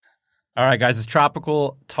All right, guys, it's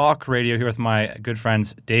Tropical Talk Radio here with my good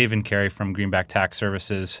friends Dave and Carrie from Greenback Tax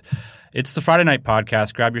Services. It's the Friday night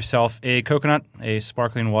podcast. Grab yourself a coconut, a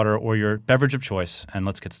sparkling water, or your beverage of choice, and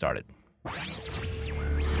let's get started.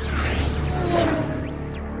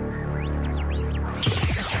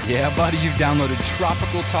 Yeah, buddy, you've downloaded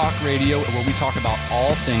Tropical Talk Radio, where we talk about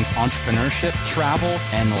all things entrepreneurship, travel,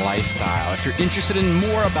 and lifestyle. If you're interested in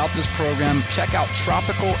more about this program, check out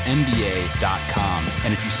tropicalmba.com.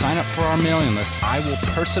 And if you sign up for our mailing list, I will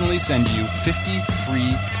personally send you 50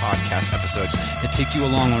 free podcast episodes that take you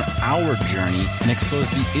along on our journey and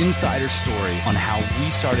expose the insider story on how we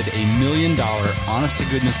started a $1 million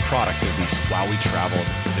honest-to-goodness product business while we traveled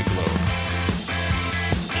the globe.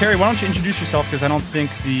 Carrie, why don't you introduce yourself? Because I don't think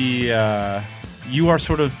you are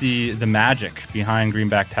sort of the magic behind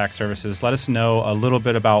Greenback Tax Services. Let us know a little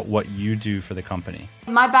bit about what you do for the company.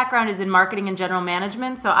 My background is in marketing and general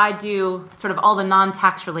management, so I do sort of all the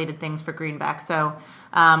non-tax related things for Greenback. So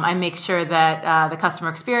I make sure that the customer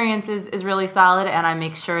experience is really solid, and I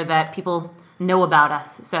make sure that people know about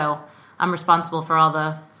us. So I'm responsible for all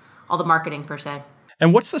the marketing per se.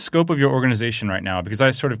 And what's the scope of your organization right now? Because I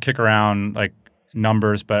sort of kick around like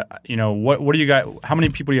numbers, but what do you got? How many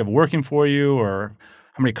people do you have working for you, or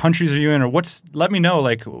how many countries are you in, or let me know,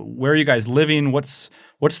 like, where are you guys living? What's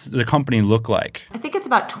the company look like? I think it's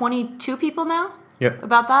about 22 people now. Yep.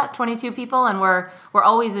 About that, 22 people, and we're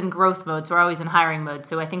always in growth mode, so we're always in hiring mode.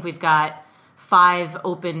 So I think we've got 5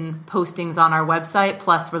 open postings on our website,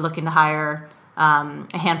 plus we're looking to hire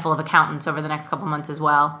a handful of accountants over the next couple months as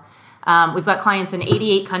well. We've got clients in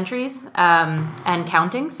 88 countries and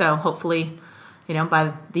counting, so hopefully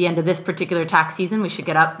by the end of this particular tax season, we should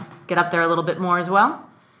get up there a little bit more as well.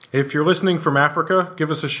 If you're listening from Africa,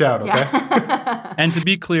 give us a shout, okay? Yeah. And to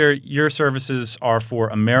be clear, your services are for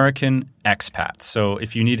American expats. So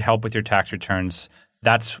if you need help with your tax returns,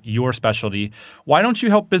 that's your specialty. Why don't you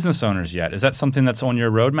help business owners yet? Is that something that's on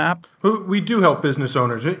your roadmap? We do help business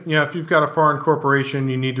owners. If you've got a foreign corporation,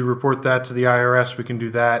 you need to report that to the IRS. We can do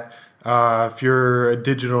that. If you're a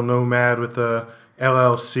digital nomad with a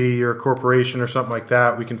LLC or a corporation or something like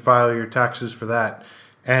that, we can file your taxes for that.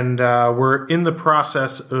 And we're in the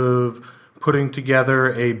process of putting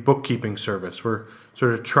together a bookkeeping service. We're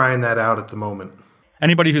sort of trying that out at the moment.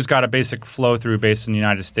 Anybody who's got a basic flow through based in the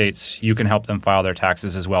United States, you can help them file their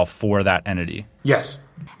taxes as well for that entity. Yes.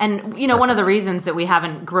 And, one of the reasons that we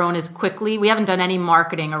haven't grown as quickly, we haven't done any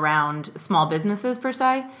marketing around small businesses per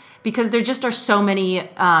se, because there just are so many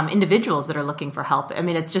individuals that are looking for help. I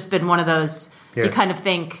mean, it's just been one of those... Yeah. You kind of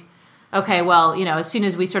think, okay, well, as soon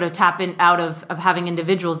as we sort of tap out of having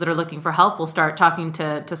individuals that are looking for help, we'll start talking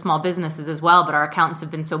to small businesses as well. But our accountants have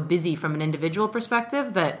been so busy from an individual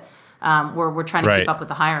perspective that we're trying to keep up with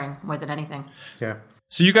the hiring more than anything. Yeah.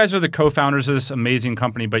 So you guys are the co-founders of this amazing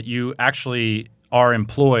company, but you actually are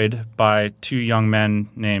employed by 2 young men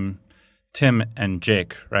named Tim and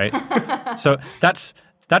Jake, right? So that's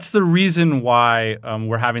the reason why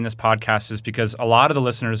we're having this podcast, is because a lot of the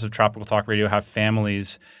listeners of Tropical Talk Radio have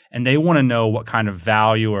families, and they want to know what kind of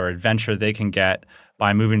value or adventure they can get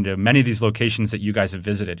by moving to many of these locations that you guys have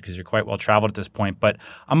visited, because you're quite well traveled at this point. But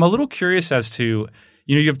I'm a little curious as to,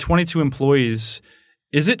 you have 22 employees.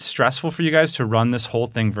 Is it stressful for you guys to run this whole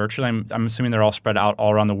thing virtually? I'm assuming they're all spread out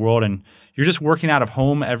all around the world, and you're just working out of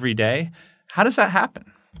home every day. How does that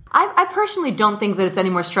happen? I personally don't think that it's any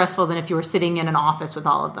more stressful than if you were sitting in an office with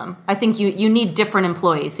all of them. I think you need different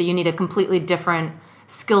employees. So you need a completely different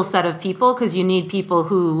skill set of people, because you need people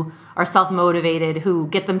who are self-motivated, who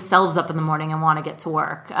get themselves up in the morning and want to get to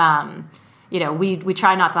work. We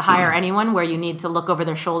try not to hire anyone where you need to look over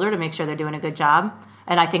their shoulder to make sure they're doing a good job.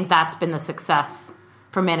 And I think that's been the success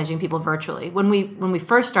for managing people virtually. When we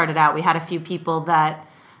first started out, we had a few people that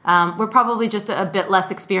were probably just a bit less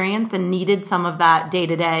experienced and needed some of that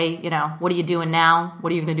day-to-day, what are you doing now?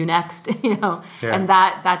 What are you going to do next? Yeah. And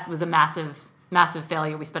that was a massive, massive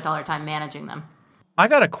failure. We spent all our time managing them. I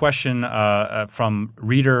got a question from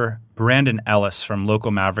reader Brandon Ellis from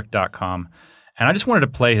localmaverick.com, and I just wanted to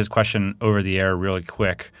play his question over the air really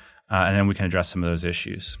quick, and then we can address some of those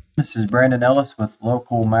issues. This is Brandon Ellis with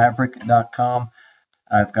localmaverick.com.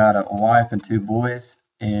 I've got a wife and 2 boys,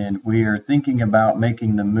 and we are thinking about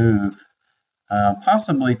making the move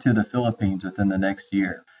possibly to the Philippines within the next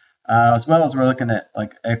year, as well as we're looking at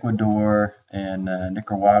like Ecuador and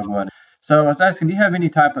Nicaragua. So I was asking, do you have any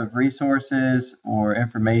type of resources or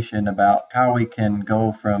information about how we can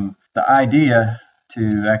go from the idea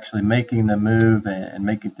to actually making the move and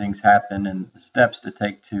making things happen, and the steps to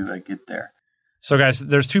take to get there? So guys,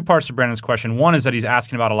 there's 2 parts to Brandon's question. One is that he's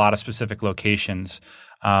asking about a lot of specific locations,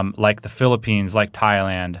 like the Philippines, like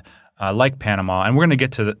Thailand, like Panama, and we're going to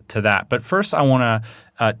get to that. But first, I want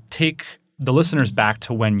to take the listeners back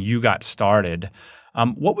to when you got started.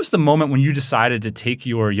 What was the moment when you decided to take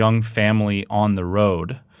your young family on the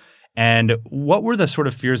road? And what were the sort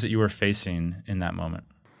of fears that you were facing in that moment?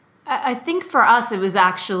 I think for us, it was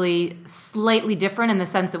actually slightly different in the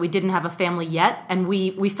sense that we didn't have a family yet. And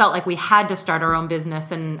we felt like we had to start our own business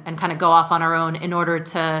and kind of go off on our own in order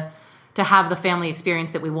to have the family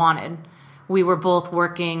experience that we wanted. We were both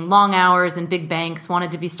working long hours in big banks,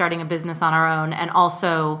 wanted to be starting a business on our own. And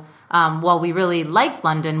also, while we really liked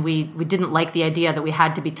London, we didn't like the idea that we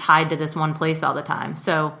had to be tied to this one place all the time.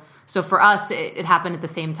 So for us, it happened at the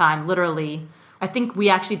same time. Literally, I think we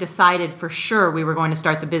actually decided for sure we were going to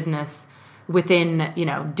start the business within,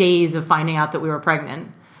 days of finding out that we were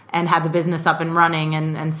pregnant, and had the business up and running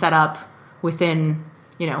and set up within,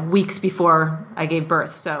 weeks before I gave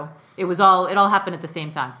birth. So it all happened at the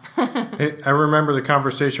same time. I remember the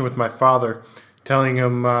conversation with my father, telling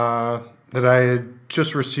him that I had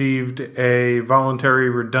just received a voluntary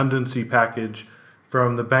redundancy package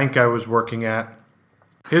from the bank I was working at.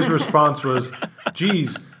 His response was,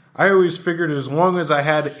 geez, I always figured as long as I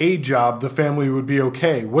had a job, the family would be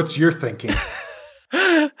okay. What's your thinking?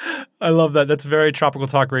 I love that. That's very Tropical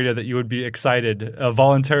Talk Radio that you would be excited. A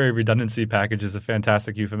voluntary redundancy package is a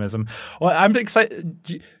fantastic euphemism. Well, I'm excited.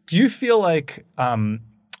 Do you feel like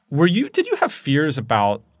did you have fears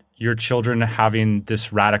about your children having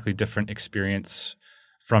this radically different experience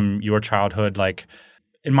from your childhood? Like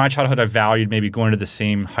in my childhood, I valued maybe going to the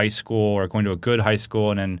same high school or going to a good high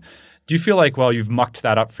school. And then do you feel like, well, you've mucked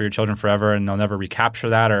that up for your children forever and they'll never recapture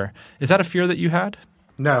that? Or is that a fear that you had?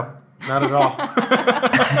 No, not at all.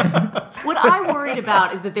 What I worried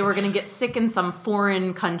about is that they were going to get sick in some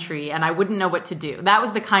foreign country and I wouldn't know what to do. That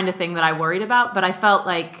was the kind of thing that I worried about. But I felt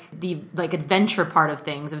like the adventure part of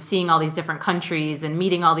things, of seeing all these different countries and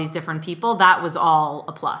meeting all these different people, that was all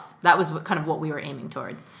a plus. That was what we were aiming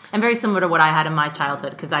towards. And very similar to what I had in my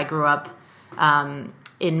childhood, because I grew up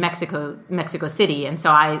in Mexico City. And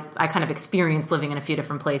so I kind of experienced living in a few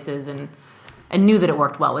different places and knew that it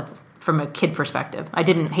worked well from a kid perspective. I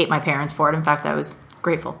didn't hate my parents for it. In fact, I was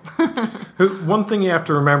grateful. One thing you have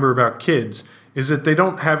to remember about kids is that they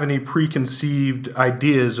don't have any preconceived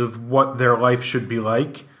ideas of what their life should be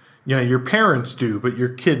like. Your parents do, but your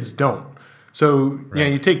kids don't. So,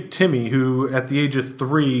 you take Timmy, who at the age of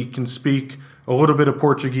 3 can speak a little bit of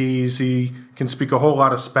Portuguese. He can speak a whole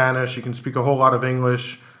lot of Spanish. He can speak a whole lot of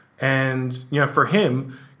English. And, for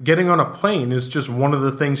him, getting on a plane is just one of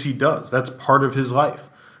the things he does. That's part of his life.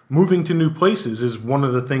 Moving to new places is one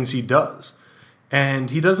of the things he does. And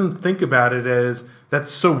he doesn't think about it as,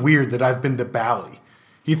 that's so weird that I've been to Bali.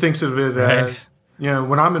 He thinks of it as,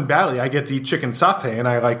 when I'm in Bali, I get to eat chicken satay, and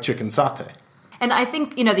I like chicken satay. And I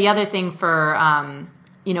think, the other thing for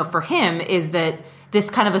him is that this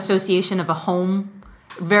kind of association of a home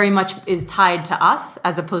very much is tied to us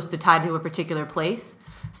as opposed to tied to a particular place.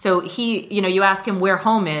 So he, you ask him where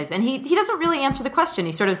home is, and he doesn't really answer the question.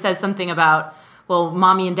 He sort of says something about, well,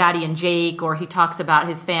 mommy and daddy and Jake, or he talks about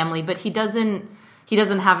his family, but he doesn't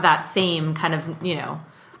have that same kind of,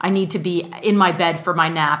 I need to be in my bed for my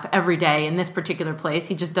nap every day in this particular place.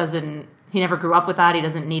 He just doesn't, he never grew up with that. He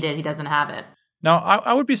doesn't need it. He doesn't have it. Now,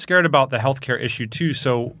 I would be scared about the healthcare issue too.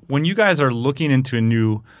 So when you guys are looking into a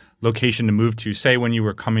new location to move to, say when you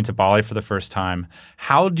were coming to Bali for the first time,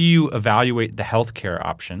 how do you evaluate the healthcare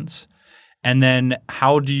options? And then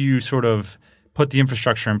how do you sort of put the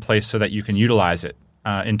infrastructure in place so that you can utilize it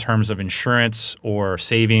in terms of insurance or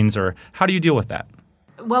savings, or how do you deal with that?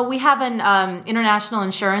 Well, we have an international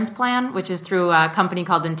insurance plan, which is through a company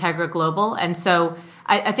called Integra Global. And so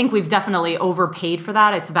I think we've definitely overpaid for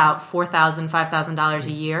that. It's about $4,000, $5,000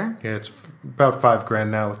 a year. Yeah, it's about $5,000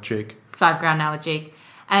 now with Jake. $5,000 now with Jake.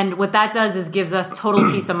 And what that does is gives us total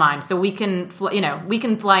peace of mind. So we can, we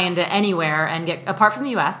can fly into anywhere and get, apart from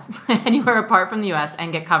the U.S., anywhere apart from the U.S.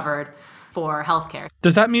 and get covered for healthcare.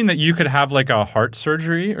 Does that mean that you could have like a heart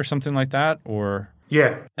surgery or something like that? Or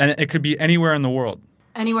yeah. And it could be anywhere in the world?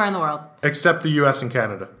 Anywhere in the world. Except the U.S. and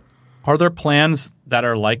Canada. Are there plans that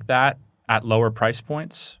are like that at lower price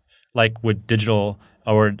points? Like would digital,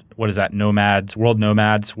 or what is that, nomads, world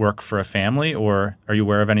nomads work for a family? Or are you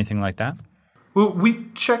aware of anything like that? Well, we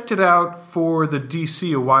checked it out for the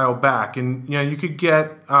DC a while back, and you could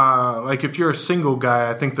get like if you're a single guy,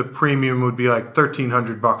 I think the premium would be like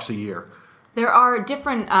 $1,300 a year. There are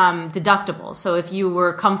different deductibles. So if you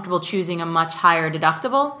were comfortable choosing a much higher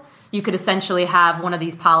deductible, you could essentially have one of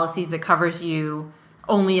these policies that covers you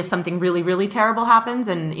only if something really, really terrible happens,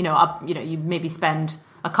 and you maybe spend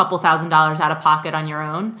a couple $1,000s out of pocket on your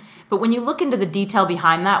own. But when you look into the detail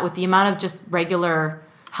behind that, with the amount of just regular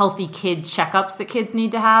healthy kid checkups that kids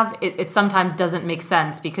need to have, it sometimes doesn't make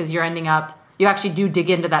sense because you're ending up, you actually do dig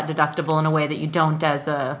into that deductible in a way that you don't as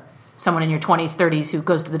someone in your 20s, 30s who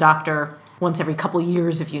goes to the doctor once every couple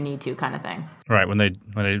years if you need to, kind of thing. Right, when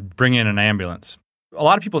they bring in an ambulance. A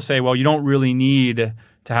lot of people say, well, you don't really need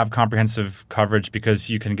to have comprehensive coverage because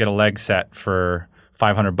you can get a leg set for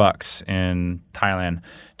 $500 in Thailand.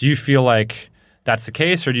 Do you feel like that's the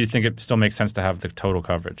case, or do you think it still makes sense to have the total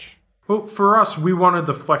coverage? Well, for us, we wanted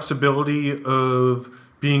the flexibility of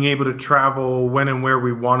being able to travel when and where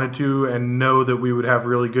we wanted to and know that we would have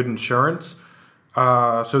really good insurance.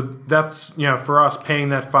 So that's, for us, paying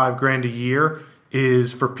that $5,000 a year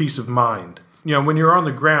is for peace of mind. When you're on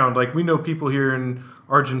the ground, like we know people here in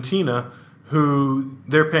Argentina who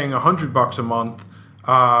they're paying $100 a month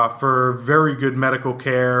for very good medical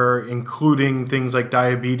care, including things like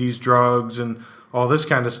diabetes drugs and all this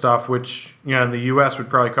kind of stuff, which in the U.S. would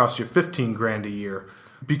probably cost you $15,000 a year.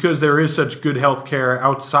 Because there is such good health care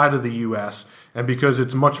outside of the U.S. and because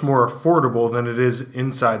it's much more affordable than it is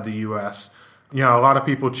inside the U.S., a lot of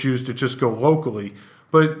people choose to just go locally.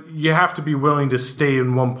 But you have to be willing to stay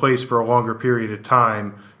in one place for a longer period of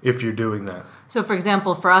time if you're doing that. So, for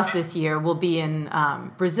example, for us this year, we'll be in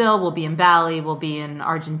Brazil, we'll be in Bali, we'll be in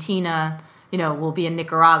Argentina, we'll be in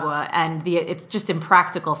Nicaragua, and it's just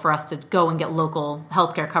impractical for us to go and get local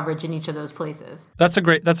healthcare coverage in each of those places. That's a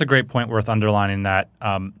great point worth underlining that,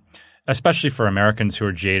 especially for Americans who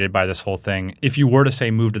are jaded by this whole thing. If you were to say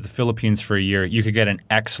move to the Philippines for a year, you could get an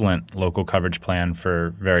excellent local coverage plan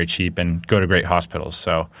for very cheap and go to great hospitals.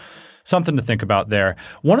 So something to think about there.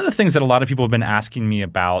 One of the things that a lot of people have been asking me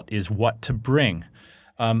about is what to bring.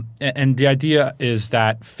 And the idea is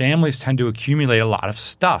that families tend to accumulate a lot of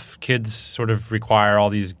stuff. Kids sort of require all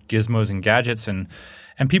these gizmos and gadgets, and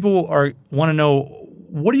people want to know,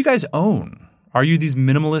 what do you guys own? Are you these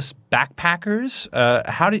minimalist backpackers?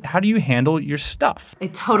 How do you handle your stuff?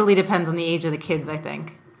 It totally depends on the age of the kids, I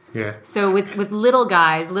think. Yeah. So with little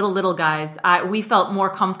guys, we felt more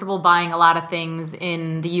comfortable buying a lot of things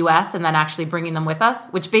in the U.S. and then actually bringing them with us,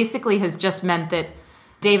 which basically has just meant that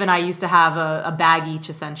Dave and I used to have a bag each,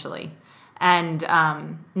 essentially. And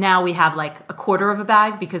now we have like a quarter of a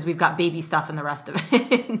bag because we've got baby stuff in the rest of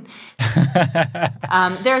it.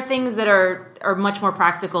 There are things that are much more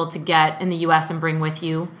practical to get in the U.S. and bring with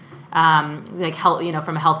you, like health,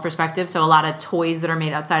 from a health perspective. So a lot of toys that are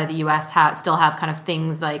made outside of the U.S. still have kind of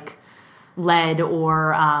things like lead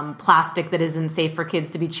or plastic that isn't safe for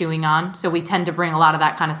kids to be chewing on. So we tend to bring a lot of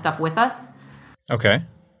that kind of stuff with us. Okay.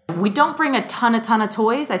 We don't bring a ton of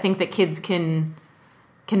toys. I think that kids can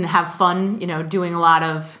have fun, doing a lot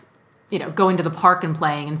of, going to the park and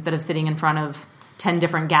playing instead of sitting in front of 10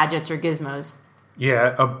 different gadgets or gizmos.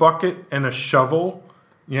 Yeah, a bucket and a shovel.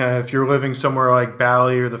 Yeah, if you're living somewhere like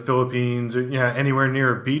Bali or the Philippines or anywhere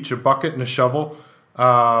near a beach, a bucket and a shovel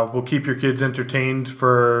will keep your kids entertained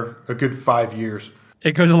for a good 5 years.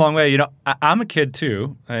 It goes a long way. I'm a kid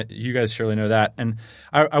too. You guys surely know that. And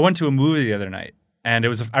I went to a movie the other night. And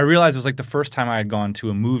I realized it was like the first time I had gone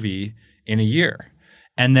to a movie in a year.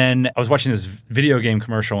 And then I was watching this video game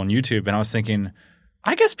commercial on YouTube, and I was thinking,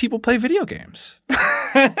 I guess people play video games.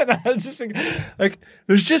 And I was just thinking, like,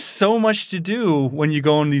 there's just so much to do when you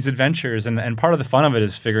go on these adventures. And part of the fun of it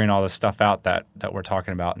is figuring all this stuff out that we're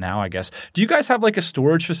talking about now, I guess. Do you guys have like a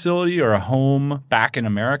storage facility or a home back in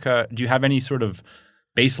America? Do you have any sort of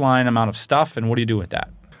baseline amount of stuff? And what do you do with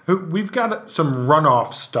that? We've got some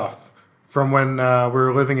runoff stuff from when we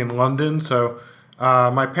were living in London. So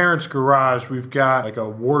my parents' garage, we've got like a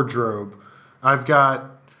wardrobe. I've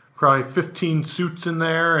got probably 15 suits in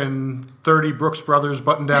there and 30 Brooks Brothers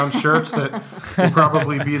button-down shirts that will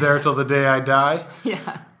probably be there till the day I die.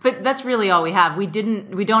 Yeah, but that's really all we have. We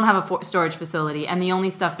don't have a storage facility, and the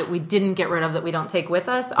only stuff that we didn't get rid of that we don't take with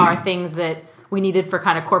us are things that we needed for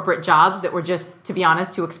kind of corporate jobs that were just, to be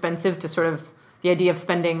honest, too expensive to sort of the idea of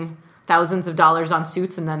spending thousands of dollars on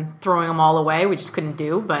suits and then throwing them all away, we just couldn't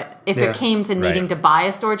do. But if it came to needing to buy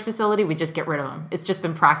a storage facility, we just get rid of them. It's just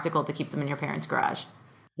been practical to keep them in your parents' garage.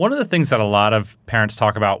 One of the things that a lot of parents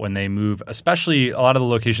talk about when they move, especially a lot of the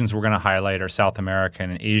locations we're going to highlight are South America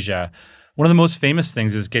and Asia. One of the most famous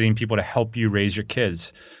things is getting people to help you raise your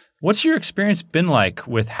kids. What's your experience been like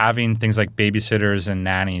with having things like babysitters and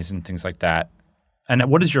nannies and things like that? And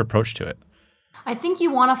what is your approach to it? I think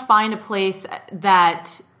you want to find a place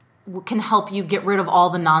that can help you get rid of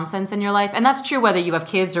all the nonsense in your life. And that's true whether you have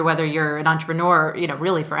kids or whether you're an entrepreneur,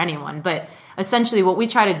 really for anyone. But essentially what we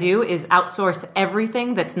try to do is outsource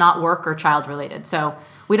everything that's not work or child related. So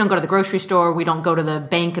we don't go to the grocery store. We don't go to the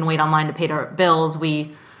bank and wait online to pay our bills.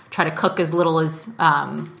 We try to cook as little as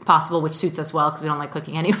possible, which suits us well because we don't like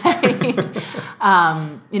cooking anyway.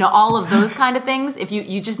 All of those kind of things. If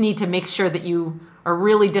you just need to make sure that you are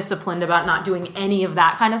really disciplined about not doing any of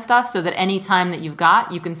that kind of stuff, so that any time that you've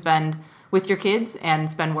got, you can spend with your kids and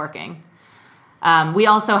spend working. We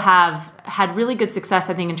also have had really good success,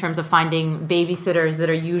 I think, in terms of finding babysitters that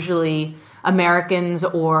are usually Americans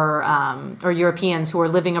or Europeans who are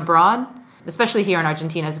living abroad, especially here in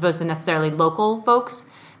Argentina, as opposed to necessarily local folks,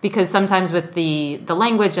 because sometimes with the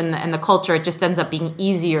language and the culture, it just ends up being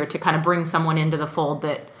easier to kind of bring someone into the fold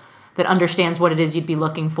that understands what it is you'd be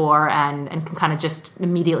looking for and can kind of just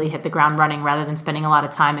immediately hit the ground running rather than spending a lot of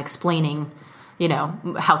time explaining,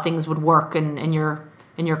 how things would work in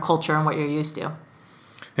your culture and what you're used to.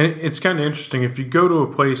 And it's kind of interesting. If you go to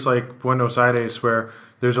a place like Buenos Aires where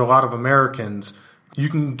there's a lot of Americans, you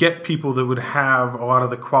can get people that would have a lot of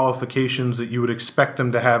the qualifications that you would expect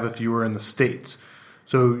them to have if you were in the States.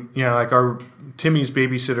 So, like our Timmy's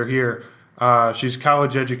babysitter here, she's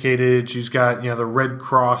college educated. She's got, the Red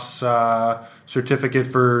Cross certificate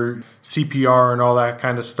for CPR and all that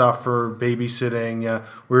kind of stuff for babysitting.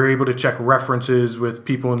 We were able to check references with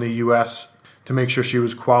people in the U.S. to make sure she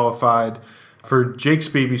was qualified. For Jake's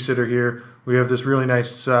babysitter here, we have this really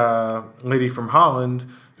nice lady from Holland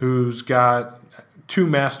who's got 2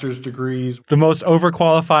 master's degrees. The most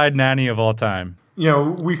overqualified nanny of all time.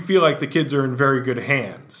 We feel like the kids are in very good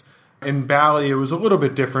hands. In Bali, it was a little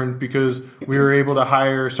bit different because we were able to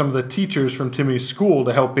hire some of the teachers from Timmy's school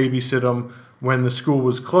to help babysit them when the school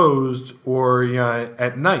was closed or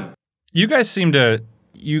at night. You guys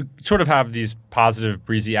you sort of have these positive,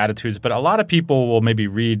 breezy attitudes, but a lot of people will maybe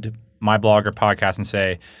read my blog or podcast and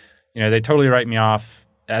say, they totally write me off,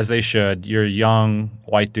 as they should. You're a young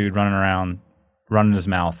white dude running around, running his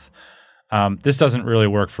mouth. This doesn't really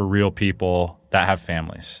work for real people that have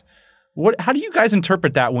families. How do you guys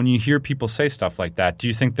interpret that when you hear people say stuff like that? Do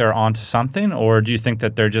you think they're onto something, or do you think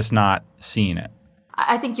that they're just not seeing it?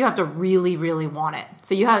 I think you have to really, really want it.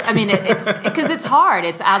 So it's because it's hard.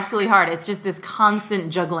 It's absolutely hard. It's just this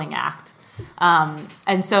constant juggling act.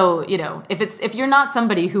 And so, if you're not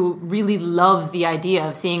somebody who really loves the idea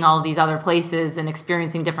of seeing all of these other places and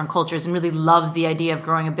experiencing different cultures and really loves the idea of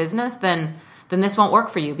growing a business, then this won't work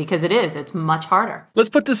for you because it's much harder. Let's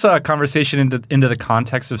put this conversation into the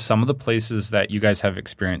context of some of the places that you guys have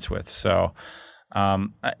experience with. So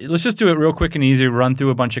let's just do it real quick and easy, run through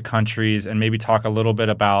a bunch of countries and maybe talk a little bit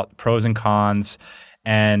about pros and cons.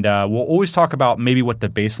 And we'll always talk about maybe what the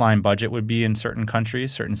baseline budget would be in certain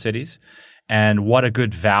countries, certain cities, and what a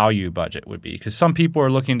good value budget would be. Because some people are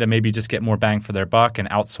looking to maybe just get more bang for their buck and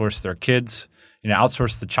outsource their kids,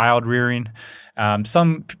 outsource the child rearing.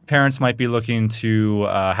 Some parents might be looking to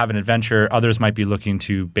have an adventure. Others might be looking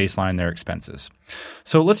to baseline their expenses.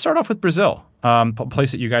 So let's start off with Brazil, a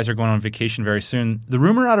place that you guys are going on vacation very soon. The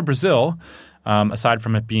rumor out of Brazil, aside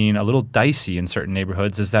from it being a little dicey in certain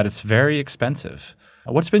neighborhoods, is that it's very expensive.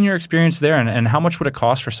 What's been your experience there, and how much would it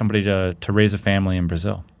cost for somebody to raise a family in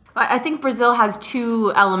Brazil? I think Brazil has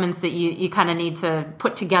 2 elements that you kind of need to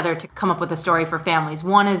put together to come up with a story for families.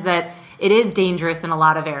 One is that it is dangerous in a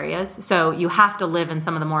lot of areas, so you have to live in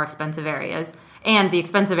some of the more expensive areas, and the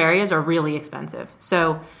expensive areas are really expensive.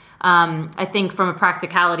 So I think from a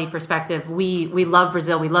practicality perspective, we love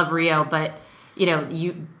Brazil, we love Rio, but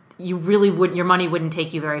you really wouldn't, your money wouldn't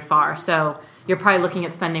take you very far. So you're probably looking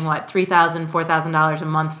at spending $3,000, $4,000 a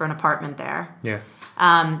month for an apartment there. Yeah.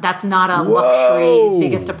 That's not a luxury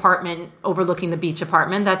biggest apartment overlooking the beach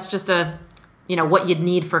apartment. That's just what you'd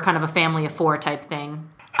need for kind of a family of 4 type thing.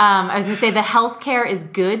 I was going to say the healthcare is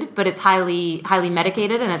good, but it's highly, highly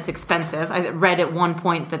medicated and it's expensive. I read at one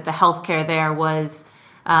point that the healthcare there was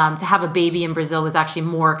to have a baby in Brazil was actually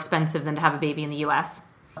more expensive than to have a baby in the U.S.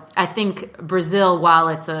 I think Brazil, while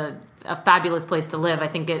it's a fabulous place to live, I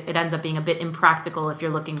think it ends up being a bit impractical if you're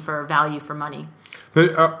looking for value for money.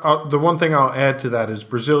 But the one thing I'll add to that is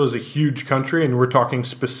Brazil is a huge country, and we're talking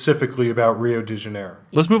specifically about Rio de Janeiro.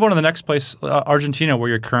 Let's move on to the next place, Argentina, where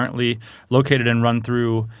you're currently located, and run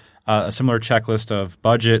through a similar checklist of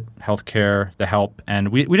budget, healthcare, the help. And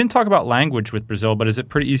we didn't talk about language with Brazil, but is it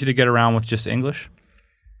pretty easy to get around with just English?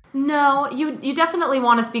 No, you definitely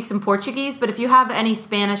want to speak some Portuguese, but if you have any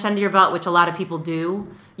Spanish under your belt, which a lot of people do,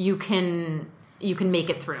 you can make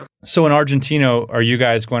it through. So in Argentina, are you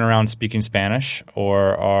guys going around speaking Spanish,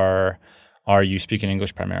 or are you speaking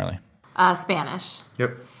English primarily? Spanish.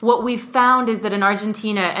 Yep. What we found is that in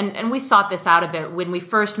Argentina, and we sought this out a bit, when we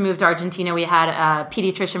first moved to Argentina, we had a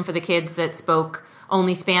pediatrician for the kids that spoke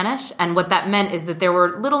only Spanish. And what that meant is that there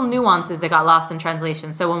were little nuances that got lost in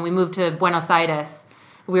translation. So when we moved to Buenos Aires,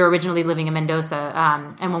 We were originally living in Mendoza,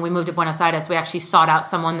 and when we moved to Buenos Aires, we actually sought out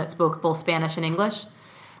someone that spoke both Spanish and English.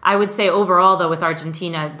 I would say overall, though, with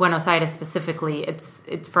Argentina, Buenos Aires specifically, it's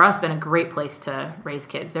for us been a great place to raise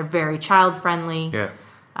kids. They're very child-friendly. Yeah.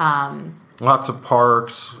 Lots of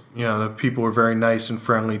parks. The people are very nice and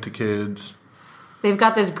friendly to kids. They've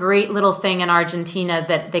got this great little thing in Argentina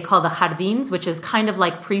that they call the jardins, which is kind of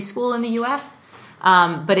like preschool in the U.S.,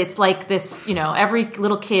 but it's like this, every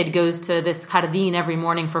little kid goes to this jardín every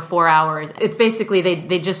morning for 4 hours. It's basically,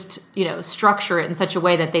 they just, structure it in such a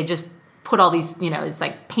way that they just put all these, it's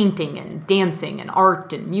like painting and dancing and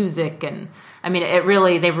art and music. And I mean, they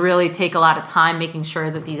really take a lot of time making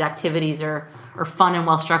sure that these activities are fun and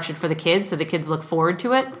well structured for the kids, so the kids look forward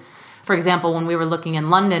to it. For example, when we were looking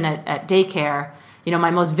in London at daycare,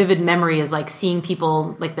 my most vivid memory is like seeing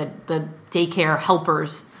people, like the daycare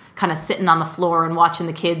helpers, kind of sitting on the floor and watching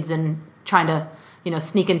the kids and trying to,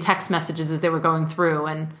 sneak in text messages as they were going through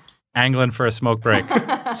and angling for a smoke break.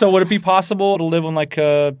 So would it be possible to live on like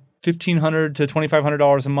 $1,500 to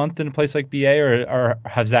 $2,500 a month in a place like BA, or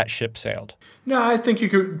has that ship sailed? No, I think you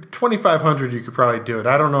could $2,500. You could probably do it.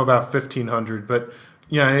 I don't know about $1,500, but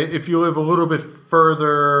if you live a little bit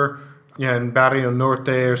further, in Barrio Norte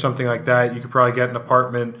or something like that, you could probably get an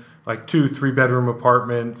apartment, like 2-3 bedroom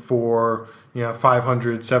apartment for $500,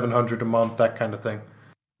 $700 a month, that kind of thing.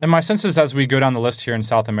 And my sense is, as we go down the list here in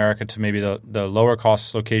South America to maybe the lower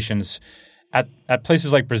cost locations, at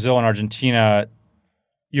places like Brazil and Argentina,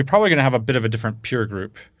 you're probably going to have a bit of a different peer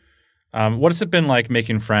group. What has it been like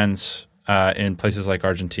making friends in places like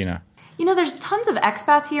Argentina? There's tons of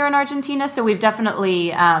expats here in Argentina, so we've definitely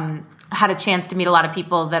had a chance to meet a lot of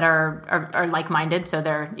people that are like-minded. So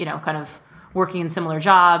they're, kind of working in similar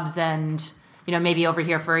jobs and, maybe over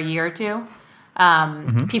here for a year or two.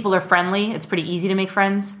 People are friendly. It's pretty easy to make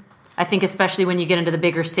friends. I think especially when you get into the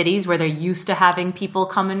bigger cities where they're used to having people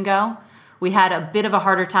come and go. We had a bit of a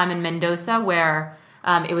harder time in Mendoza where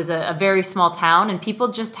it was a very small town and people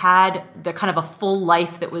just had the kind of a full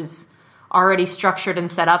life that was already structured and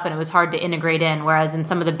set up, and it was hard to integrate in. Whereas in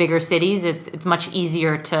some of the bigger cities, it's much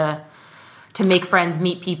easier to make friends,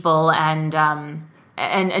 meet people, and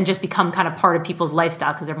just become kind of part of people's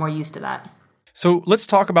lifestyle because they're more used to that. So let's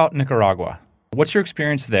talk about Nicaragua. What's your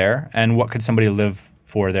experience there, and what could somebody live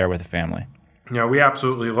for there with a family? We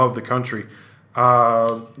absolutely love the country.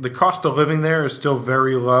 The cost of living there is still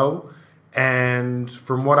very low, and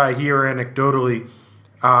from what I hear anecdotally,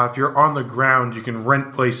 if you're on the ground, you can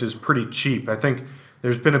rent places pretty cheap. I think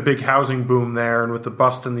there's been a big housing boom there, and with the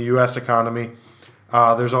bust in the U.S. economy,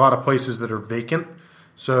 there's a lot of places that are vacant.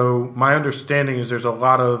 So my understanding is there's a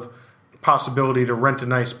lot of possibility to rent a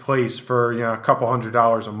nice place for a couple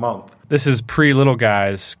 $100 a month. This is pre-little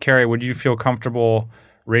guys. Carrie, would you feel comfortable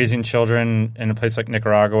raising children in a place like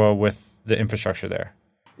Nicaragua with the infrastructure there?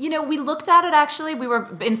 We looked at it actually.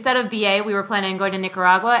 Instead of BA, we were planning on going to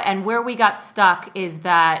Nicaragua, and where we got stuck is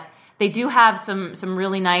that they do have some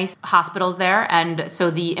really nice hospitals there, and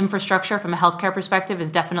so the infrastructure from a healthcare perspective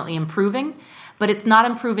is definitely improving, but it's not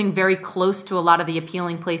improving very close to a lot of the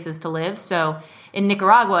appealing places to live. So in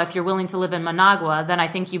Nicaragua, if you're willing to live in Managua, then I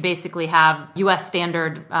think you basically have U.S.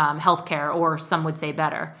 standard healthcare, or some would say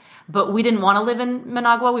better. But we didn't want to live in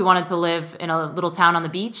Managua. We wanted to live in a little town on the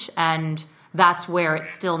beach, and that's where it's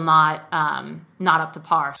still not up to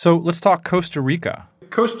par. So let's talk Costa Rica.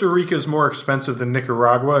 Costa Rica is more expensive than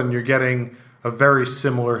Nicaragua, and you're getting a very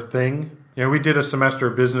similar thing. We did a semester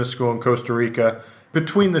of business school in Costa Rica.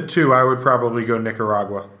 Between the two, I would probably go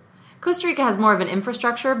Nicaragua. Costa Rica has more of an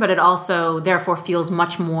infrastructure, but it also therefore feels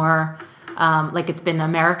much more like it's been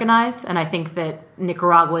Americanized. And I think that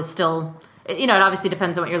Nicaragua is still, it obviously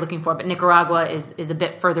depends on what you're looking for, but Nicaragua is a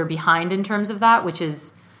bit further behind in terms of that, which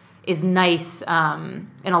is nice in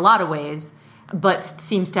a lot of ways, but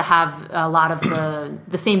seems to have a lot of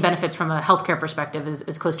the same benefits from a healthcare perspective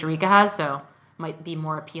as Costa Rica has, so might be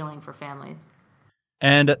more appealing for families.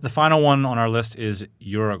 And the final one on our list is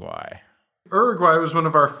Uruguay. Uruguay was one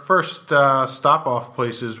of our first stop-off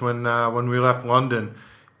places when we left London,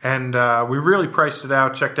 and we really priced it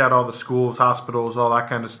out, checked out all the schools, hospitals, all that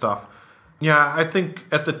kind of stuff. Yeah, I think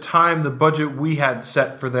at the time the budget we had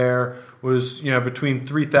set for there was between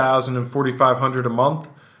 $3,000 and $4,500 a month,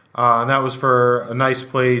 and that was for a nice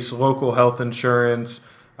place, local health insurance,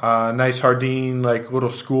 nice jardín, like little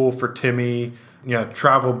school for Timmy,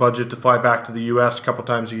 travel budget to fly back to the U.S. a couple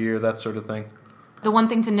times a year, that sort of thing. The one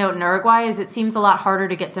thing to note in Uruguay is it seems a lot harder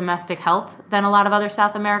to get domestic help than a lot of other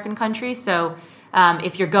South American countries. So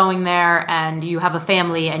if you're going there and you have a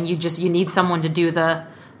family and you need someone to do the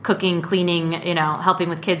cooking, cleaning, helping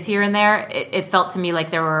with kids here and there, it felt to me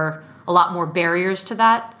like there were a lot more barriers to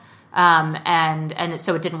that and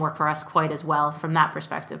so it didn't work for us quite as well from that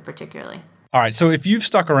perspective, particularly. All right. So if you've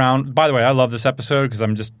stuck around, by the way, I love this episode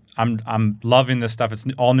because I'm loving this stuff. It's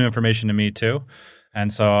all new information to me too.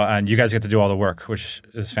 And you guys get to do all the work, which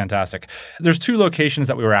is fantastic. There's 2 locations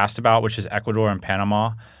that we were asked about, which is Ecuador and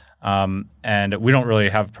Panama. And we don't really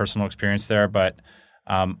have personal experience there, but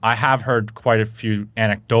I have heard quite a few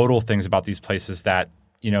anecdotal things about these places that,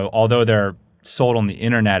 although they're sold on the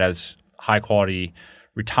internet as high quality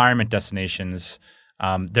retirement destinations,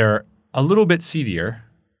 they're a little bit seedier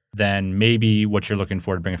than maybe what you're looking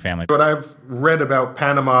for to bring a family. What I've read about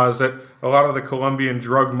Panama is that a lot of the Colombian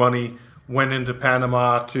drug money went into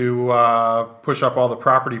Panama to push up all the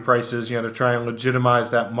property prices, to try and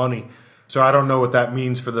legitimize that money. So I don't know what that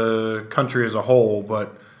means for the country as a whole,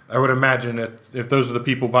 but I would imagine if those are the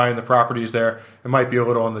people buying the properties there, it might be a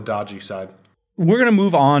little on the dodgy side. We're going to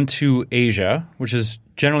move on to Asia, which is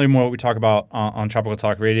generally more what we talk about on Tropical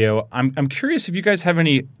Talk Radio. I'm curious if you guys have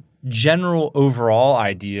any general overall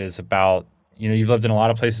ideas about, you've lived in a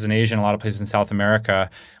lot of places in Asia and a lot of places in South America.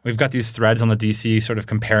 We've got these threads on the DC sort of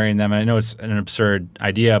comparing them. And I know it's an absurd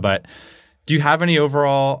idea, but do you have any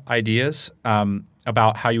overall ideas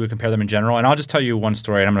about how you would compare them in general? And I'll just tell you one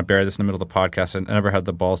story, and I'm going to bury this in the middle of the podcast. I never had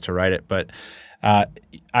the balls to write it, but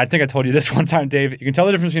I think I told you this one time, Dave. You can tell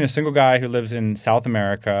the difference between a single guy who lives in South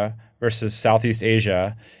America versus Southeast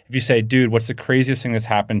Asia if you say, dude, what's the craziest thing that's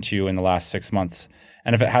happened to you in the last 6 months?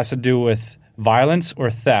 And if it has to do with violence or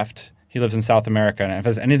theft, he lives in South America. And if it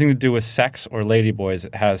has anything to do with sex or ladyboys,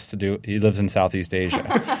 he lives in Southeast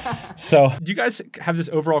Asia. So do you guys have this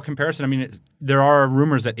overall comparison? I mean, there are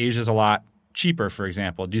rumors that Asia is a lot cheaper, for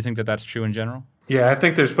example. Do you think that that's true in general? Yeah, I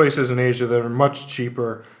think there's places in Asia that are much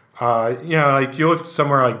cheaper. Like you look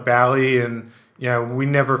somewhere like Bali, and we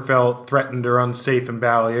never felt threatened or unsafe in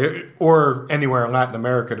Bali or anywhere in Latin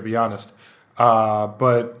America, to be honest.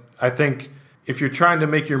 But I think if you're trying to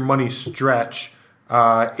make your money stretch,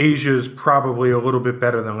 Asia is probably a little bit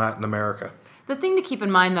better than Latin America. The thing to keep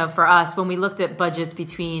in mind, though, for us, when we looked at budgets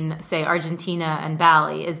between, say, Argentina and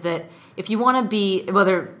Bali, is that if you want to be,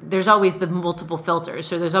 there's always the multiple filters.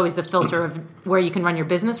 So there's always the filter of where you can run your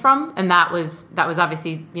business from, and that was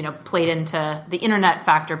obviously played into the internet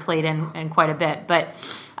factor, played in quite a bit. But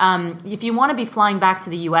if you want to be flying back to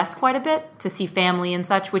the U.S. quite a bit to see family and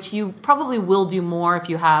such, which you probably will do more if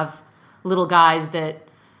you have little guys that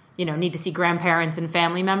need to see grandparents and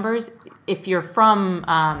family members. If you're from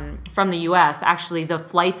the U.S., actually the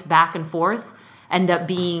flights back and forth end up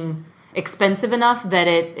being expensive enough that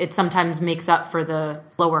it sometimes makes up for the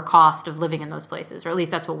lower cost of living in those places, or at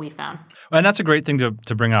least that's what we found. And that's a great thing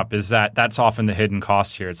to bring up, is that's often the hidden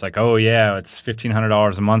cost here. It's like, oh yeah, it's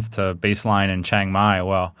 $1,500 a month to baseline in Chiang Mai.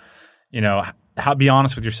 Well, be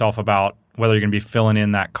honest with yourself about whether you're going to be filling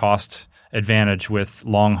in that cost advantage with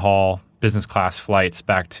long haul business class flights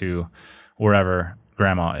back to wherever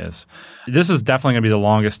grandma is. This is definitely going to be the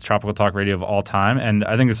longest Tropical Talk Radio of all time, and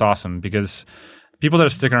I think it's awesome because people that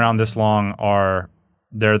are sticking around this long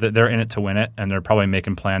they're in it to win it, and they're probably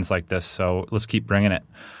making plans like this. So let's keep bringing it.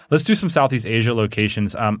 Let's do some Southeast Asia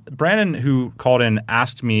locations. Brandon, who called in,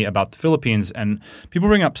 asked me about the Philippines, and people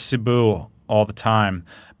bring up Cebu all the time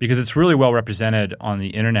because it's really well represented on the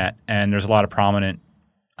internet, and there's a lot of prominent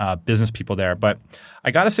business people there. But I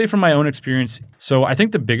got to say from my own experience, so I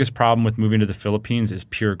think the biggest problem with moving to the Philippines is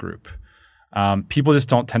peer group. People just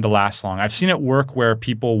don't tend to last long. I've seen it work where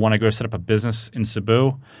people want to go set up a business in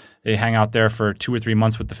Cebu. They hang out there for 2 or 3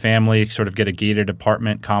 months with the family, sort of get a gated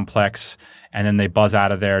apartment complex, and then they buzz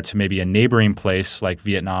out of there to maybe a neighboring place like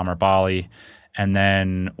Vietnam or Bali,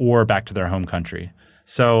 or back to their home country.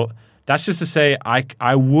 So that's just to say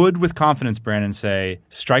I would with confidence, Brandon, say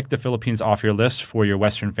strike the Philippines off your list for your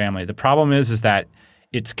Western family. The problem is that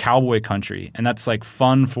it's cowboy country, and that's like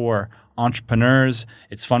fun for entrepreneurs.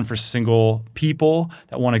 It's fun for single people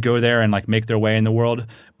that want to go there and like make their way in the world.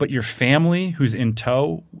 But your family who's in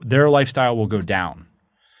tow, their lifestyle will go down.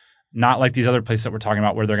 Not like these other places that we're talking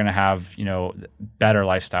about where they're going to have, better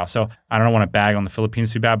lifestyle. So I don't want to bag on the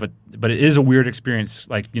Philippines too bad, but it is a weird experience.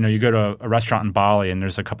 Like, you go to a restaurant in Bali and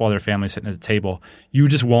there's a couple other families sitting at the table. You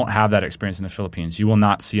just won't have that experience in the Philippines. You will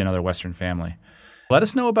not see another Western family. Let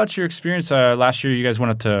us know about your experience. Last year, you guys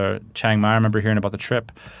went up to Chiang Mai. I remember hearing about the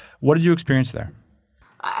trip. What did you experience there?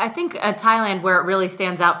 I think Thailand, where it really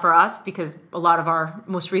stands out for us, because a lot of our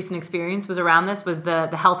most recent experience was around this, was the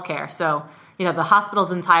healthcare. So, the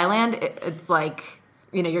hospitals in Thailand, it's like,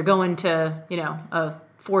 you're going to, a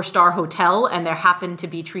 4-star hotel and they happen to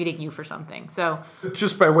be treating you for something. So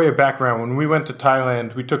just by way of background, when we went to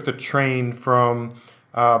Thailand, we took the train from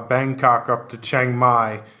Bangkok up to Chiang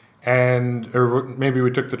Mai, or maybe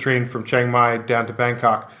we took the train from Chiang Mai down to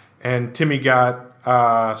Bangkok. and Timmy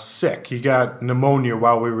got sick. He got pneumonia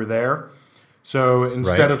while we were there. So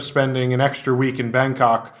instead of spending an extra week in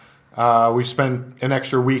Bangkok, we spent an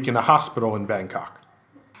extra week in a hospital in Bangkok.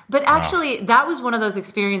 But actually, that was one of those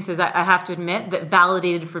experiences, I have to admit, that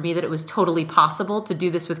validated for me that it was totally possible to do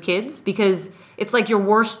this with kids, because it's like your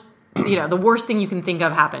worst, the worst thing you can think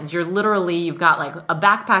of happens. You've got like a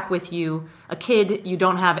backpack with you, a kid, you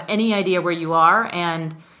don't have any idea where you are,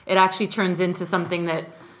 and it actually turns into something that,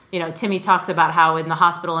 Timmy talks about how in the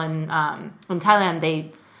hospital in Thailand,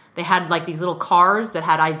 they had like these little cars that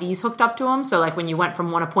had IVs hooked up to them. So like when you went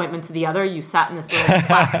from one appointment to the other, you sat in this little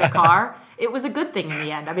plastic car. It was a good thing in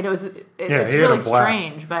the end. I mean, it's really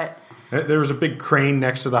strange, but there was a big crane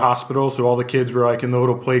next to the hospital. So all the kids were like in the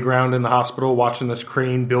little playground in the hospital watching this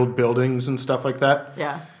crane build buildings and stuff like that.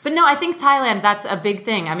 Yeah. But no, I think Thailand, that's a big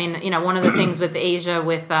thing. I mean, one of the things with Asia,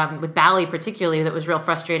 with Bali particularly, that was real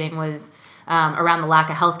frustrating was around the lack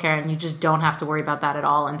of healthcare, and you just don't have to worry about that at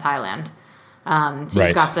all in Thailand. So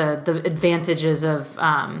you've got the advantages of,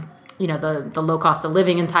 the low cost of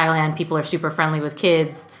living in Thailand. People are super friendly with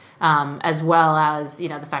kids, as well as, the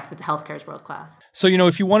fact that the healthcare is world class. So,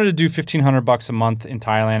 if you wanted to do $1,500 a month in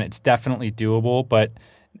Thailand, it's definitely doable, but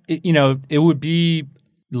it would be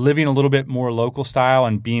living a little bit more local style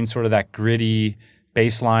and being sort of that gritty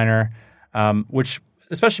baseliner, which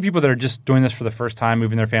especially people that are just doing this for the first time,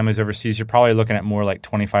 moving their families overseas, you're probably looking at more like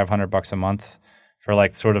 $2,500 a month for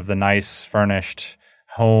like sort of the nice furnished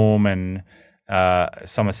home and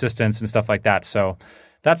some assistance and stuff like that. So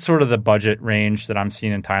that's sort of the budget range that I'm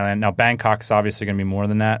seeing in Thailand. Now, Bangkok is obviously going to be more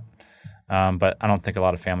than that, but I don't think a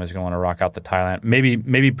lot of families are going to want to rock out to Thailand. Maybe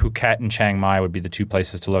Phuket and Chiang Mai would be the two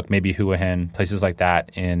places to look, maybe Hua Hin, places like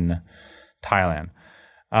that in Thailand.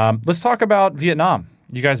 Let's talk about Vietnam.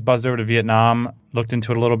 You guys buzzed over to Vietnam, looked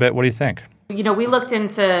into it a little bit. What do you think? We looked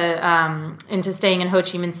into staying in Ho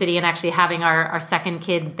Chi Minh City and actually having our second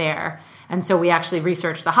kid there. And so we actually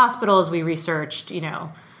researched the hospitals, we researched,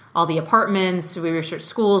 all the apartments, we researched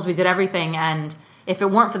schools, we did everything. And if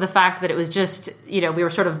it weren't for the fact that it was just, we were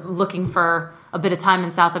sort of looking for a bit of time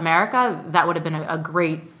in South America, that would have been a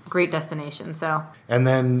great destination. So. And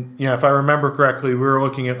then, if I remember correctly, we were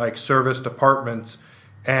looking at like serviced apartments.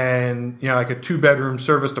 And, like a 2-bedroom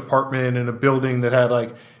serviced apartment in a building that had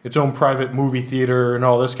like its own private movie theater and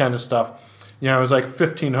all this kind of stuff. It was like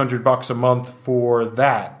 $1,500 a month for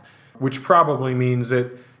that, which probably means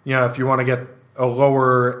that, if you want to get a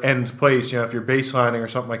lower end place, if you're baselining or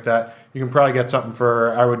something like that, you can probably get something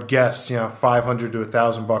for, I would guess, $500 to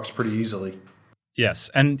 $1,000 pretty easily.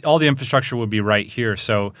 Yes. And all the infrastructure would be right here.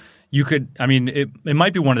 So you could, it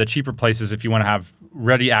might be one of the cheaper places if you want to have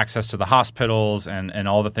ready access to the hospitals and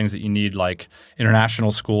all the things that you need, like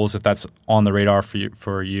international schools, if that's on the radar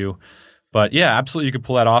for you. But yeah, absolutely, you could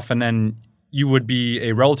pull that off. And then you would be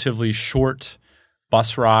a relatively short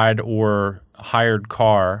bus ride or hired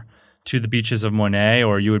car to the beaches of Monet,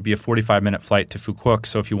 or you would be a 45-minute flight to Phu Quoc.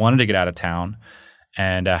 So if you wanted to get out of town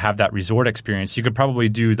and have that resort experience, you could probably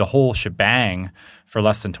do the whole shebang for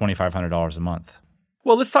less than $2,500 a month.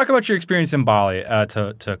 Well, let's talk about your experience in Bali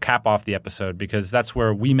to cap off the episode, because that's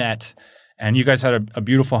where we met, and you guys had a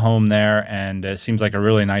beautiful home there, and it seems like a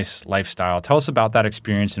really nice lifestyle. Tell us about that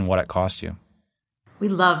experience and what it cost you. We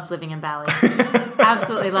loved living in Bali.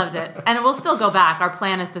 Absolutely loved it. And we'll still go back. Our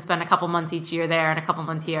plan is to spend a couple months each year there and a couple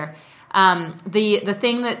months here. The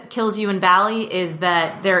thing that kills you in Bali is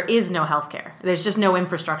that there is no healthcare. There's just no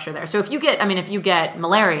infrastructure there. So if you get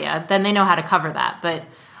malaria, then they know how to cover that. But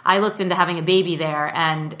I looked into having a baby there,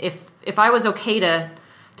 and if I was okay to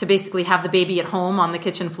basically have the baby at home on the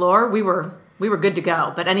kitchen floor, we were good to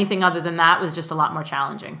go. But anything other than that was just a lot more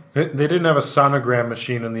challenging. They didn't have a sonogram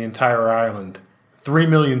machine on the entire island. 3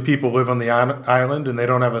 million people live on the island, and they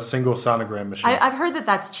don't have a single sonogram machine. I've heard that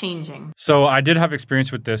that's changing. So I did have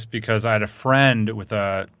experience with this because I had a friend with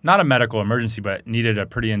not a medical emergency, but needed a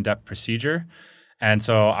pretty in-depth procedure. And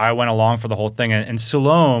so I went along for the whole thing. And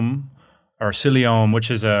Siloam,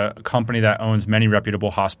 which is a company that owns many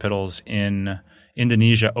reputable hospitals in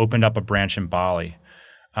Indonesia, opened up a branch in Bali,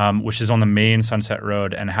 which is on the main Sunset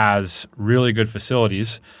Road and has really good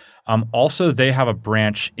facilities. Also, they have a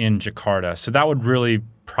branch in Jakarta. So that would really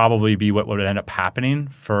probably be what would end up happening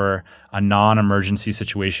for a non-emergency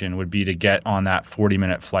situation, would be to get on that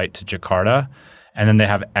 40-minute flight to Jakarta. And then they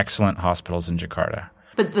have excellent hospitals in Jakarta.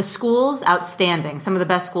 But the schools, outstanding. Some of the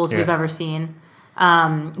best schools we've ever seen.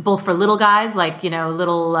 both for little guys, like,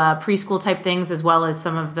 little preschool type things, as well as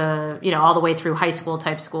some of the, all the way through high school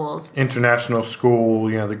type schools. International school,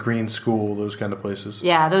 the Green School, those kind of places.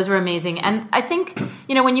 Yeah, those were amazing. And I think,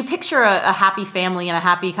 when you picture a happy family and a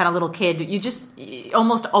happy kind of little kid,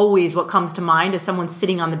 almost always what comes to mind is someone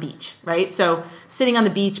sitting on the beach, right? So sitting on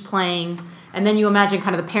the beach playing, and then you imagine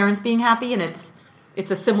kind of the parents being happy, and it's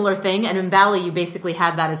a similar thing. And in Bali, you basically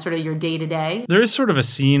had that as sort of your day-to-day. There is sort of a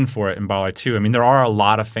scene for it in Bali, too. I mean, there are a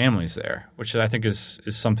lot of families there, which I think is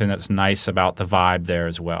something that's nice about the vibe there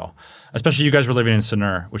as well. Especially you guys were living in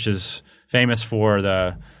Sanur, which is famous for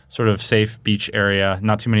the sort of safe beach area,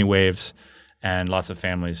 not too many waves, and lots of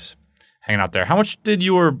families hanging out there. How much did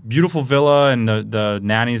your beautiful villa and the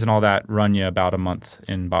nannies and all that run you about a month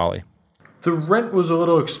in Bali? The rent was a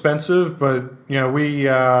little expensive, but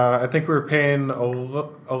I think we were paying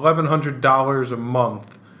 $1,100 a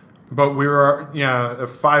month. But we were a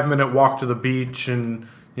 5-minute walk to the beach and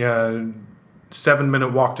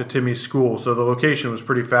 7-minute walk to Timmy's school. So the location was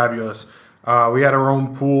pretty fabulous. We had our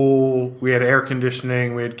own pool, we had air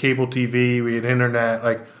conditioning, we had cable TV, we had internet,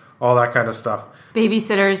 like all that kind of stuff.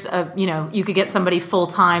 Babysitters, you could get somebody full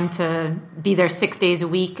time to be there 6 days a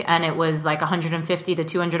week, and it was like $150 to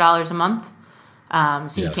 $200 a month.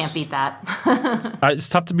 So you can't beat that. It's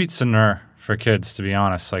tough to beat Sanur for kids, to be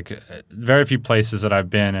honest. Like, very few places that I've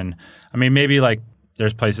been, and I mean, maybe like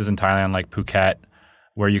there's places in Thailand like Phuket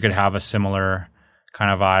where you could have a similar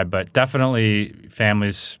kind of vibe, but definitely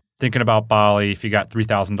families thinking about Bali. If you got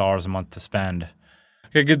 $3,000 a month to spend.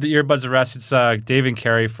 Okay, give the earbuds a rest. It's Dave and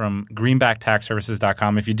Carrie from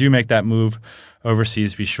greenbacktaxservices.com. If you do make that move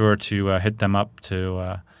overseas, be sure to hit them up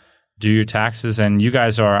to do your taxes. And you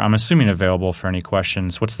guys are, I'm assuming, available for any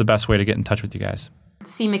questions. What's the best way to get in touch with you guys?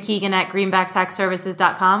 C. McKeegan at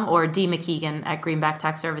greenbacktaxservices.com or D. McKeegan at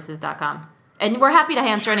greenbacktaxservices.com. And we're happy to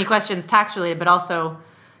answer any questions tax related, but also,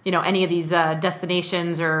 any of these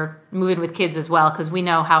destinations or moving with kids as well, because we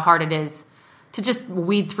know how hard it is to just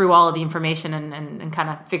weed through all of the information and kind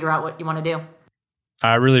of figure out what you want to do.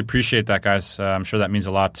 I really appreciate that, guys. I'm sure that means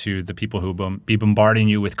a lot to the people who will be bombarding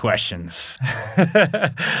you with questions.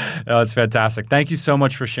 That's fantastic. Thank you so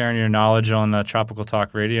much for sharing your knowledge on Tropical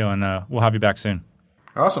Talk Radio, and we'll have you back soon.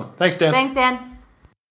 Awesome. Thanks, Dan. Thanks, Dan.